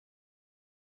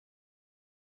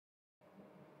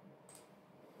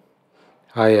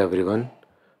Hi everyone,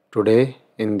 today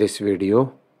in this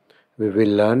video we will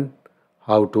learn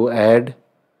how to add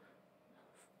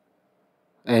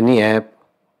any app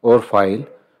or file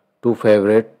to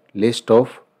favorite list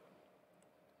of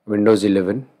Windows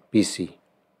 11 PC.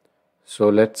 So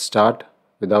let's start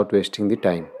without wasting the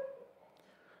time.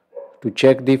 To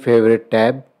check the favorite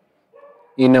tab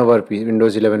in our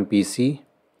Windows 11 PC,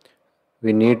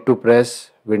 we need to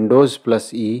press Windows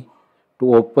plus E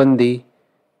to open the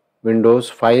Windows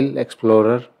File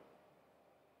Explorer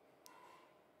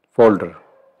folder.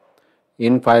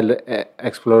 In File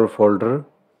Explorer folder,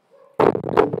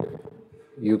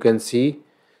 you can see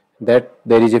that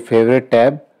there is a favorite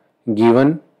tab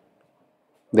given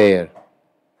there.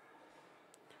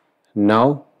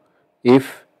 Now,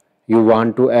 if you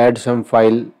want to add some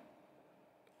file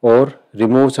or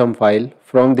remove some file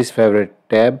from this favorite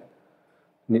tab,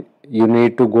 you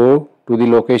need to go to the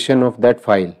location of that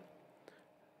file.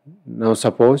 Now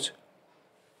suppose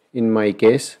in my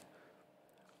case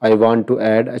I want to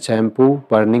add a shampoo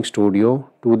burning studio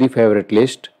to the favorite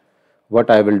list.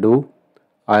 What I will do,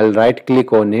 I'll right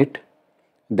click on it,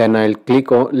 then I'll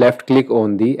left click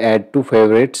on the add to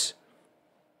favorites,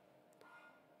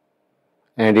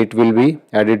 and it will be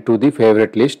added to the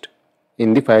favorite list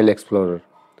in the file explorer.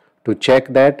 To check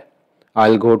that,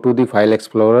 I'll go to the file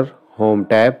explorer home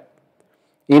tab.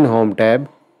 In home tab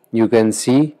you can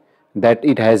see that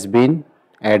it has been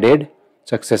added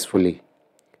successfully.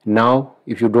 Now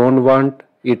if you don't want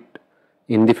it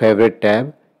in the favorite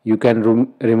tab, you can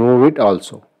remove it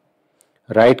also.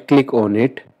 Right click on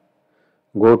it,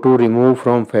 go to remove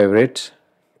from favorites,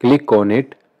 click on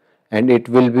it, and it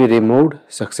will be removed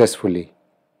successfully.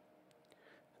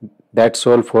 That's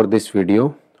all for this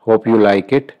video. Hope you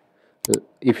like it.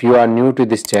 If you are new to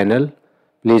this channel,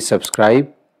 please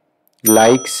subscribe,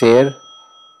 like, share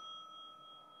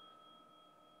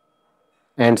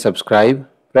and subscribe.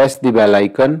 Press the bell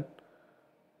icon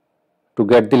to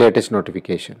get the latest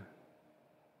notification.